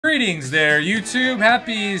Greetings there, YouTube.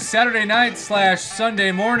 Happy Saturday night /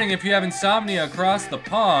 Sunday morning if you have insomnia across the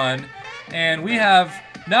pond. And we have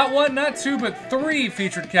not one, not two, but three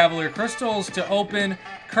featured Cavalier Crystals to open,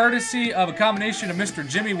 courtesy of a combination of Mr.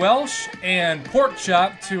 Jimmy Welsh and Pork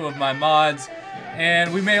Chop, two of my mods.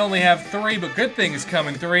 And we may only have three, but good things come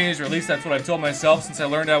in threes, or at least that's what I've told myself since I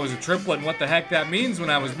learned I was a triplet and what the heck that means when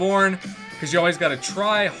I was born, because you always got to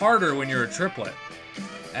try harder when you're a triplet.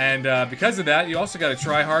 And because of that, you also got to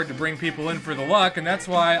try hard to bring people in for the luck, and that's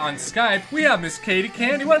why on Skype we have Miss Katie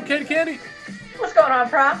Candy. What up, Katie Candy? What's going on,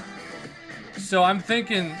 Prof? So I'm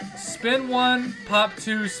thinking spin one, pop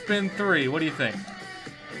two, spin three. What do you think?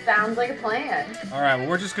 Sounds like a plan. All right, well,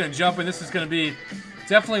 we're just going to jump in. This is going to be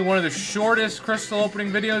definitely one of the shortest crystal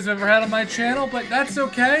opening videos I've ever had on my channel, but that's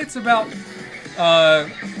okay. It's about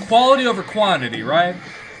quality over quantity, right?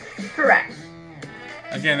 Correct.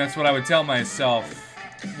 Again, that's what I would tell myself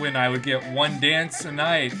when I would get one dance a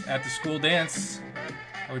night at the school dance.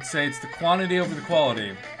 I would say it's the quantity over the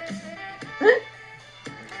quality.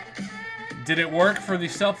 Did it work for the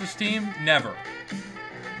self-esteem? Never.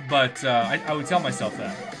 But I would tell myself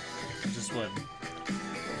that. I just would.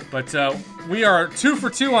 But we are 2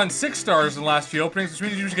 for 2 on 6 stars in the last few openings, which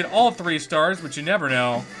means you usually get all 3 stars, but you never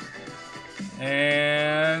know.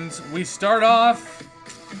 And we start off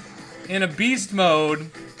in a beast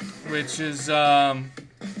mode, which is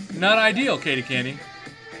not ideal, Katie Candy.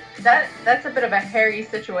 That's a bit of a hairy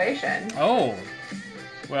situation. Oh.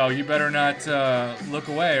 Well, you better not look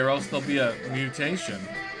away, or else there'll be a mutation.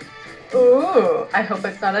 Ooh, I hope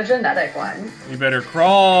it's not a genetic one. You better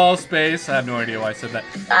crawl, space. I have no idea why I said that.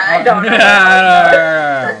 I don't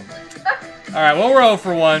know. Alright, well, we're 0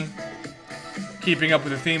 for 1. Keeping up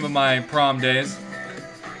with the theme of my prom days.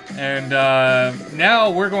 And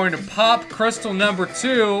now we're going to pop crystal number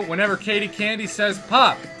 2 whenever Katie Candy says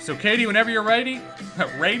pop. So Katie, whenever you're ready,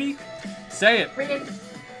 ready? Say it.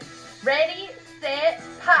 Ready, set,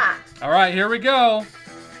 pop. Alright, here we go.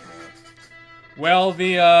 Well,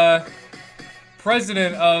 the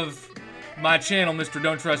president of my channel, Mr.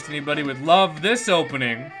 Don't Trust Anybody, would love this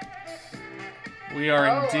opening. We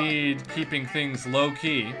are indeed keeping things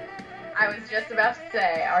low-key. I was just about to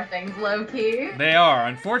say, are things low-key? They are.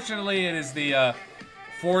 Unfortunately, it is the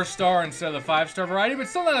 4-star instead of the 5-star variety, but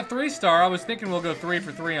still not a 3-star. I was thinking we'll go 3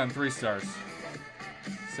 for 3 on 3 stars.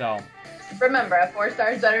 So. Remember, a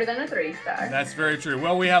 4-star is better than a 3-star. That's very true.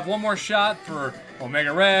 Well, we have one more shot for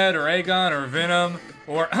Omega Red or Aegon or Venom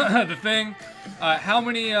or the Thing. How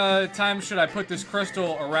many times should I put this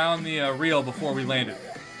crystal around the reel before we land it?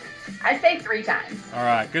 I say 3 times. All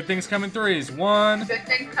right, good things come in threes. 1, good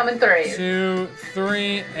things come in threes. 2,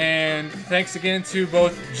 3, and thanks again to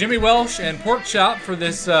both Jimmy Welsh and Pork Chop for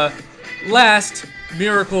this last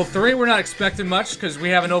Miracle 3. We're not expecting much because we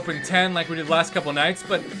haven't opened 10 like we did the last couple nights,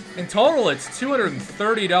 but in total it's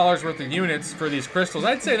 $230 worth of units for these crystals.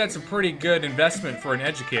 I'd say that's a pretty good investment for an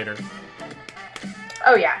educator.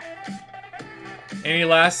 Oh yeah. Any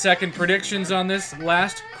last second predictions on this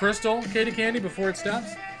last crystal, Katie Candy, before it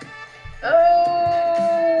stops?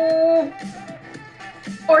 Oh,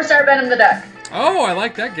 4-star Venom the Duck. Oh, I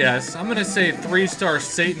like that guess. I'm gonna say 3-star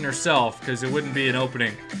Satan herself, because it wouldn't be an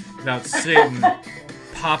opening without Satan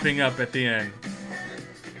popping up at the end.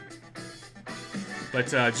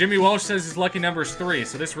 But Jimmy Welsh says his lucky number is 3,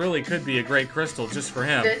 so this really could be a great crystal just for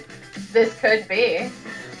him. This could be.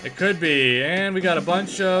 It could be, and we got a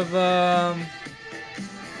bunch of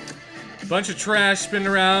trash spinning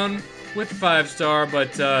around with the 5-star,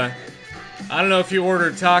 but I don't know if you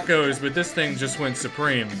ordered tacos, but this thing just went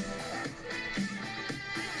supreme.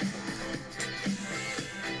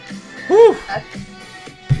 Whew!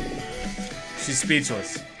 She's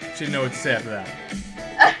speechless. She didn't know what to say after that.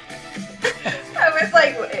 I was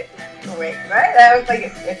like, wait, what? I was like,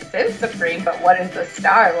 it's been supreme, but what is the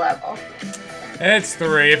star level? It's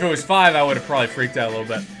 3. If it was 5, I would have probably freaked out a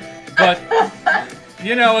little bit. But,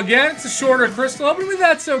 you know, again, it's a shorter crystal opening, but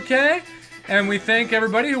that's okay. And we thank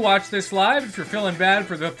everybody who watched this live. If you're feeling bad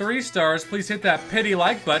for the 3 stars, please hit that pity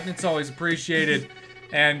like button. It's always appreciated.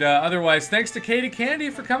 And otherwise, thanks to Katie Candy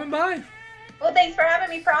for coming by. Well, thanks for having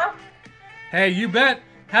me, Prof. Hey, you bet.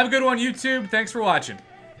 Have a good one, YouTube. Thanks for watching.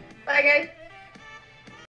 Bye, guys.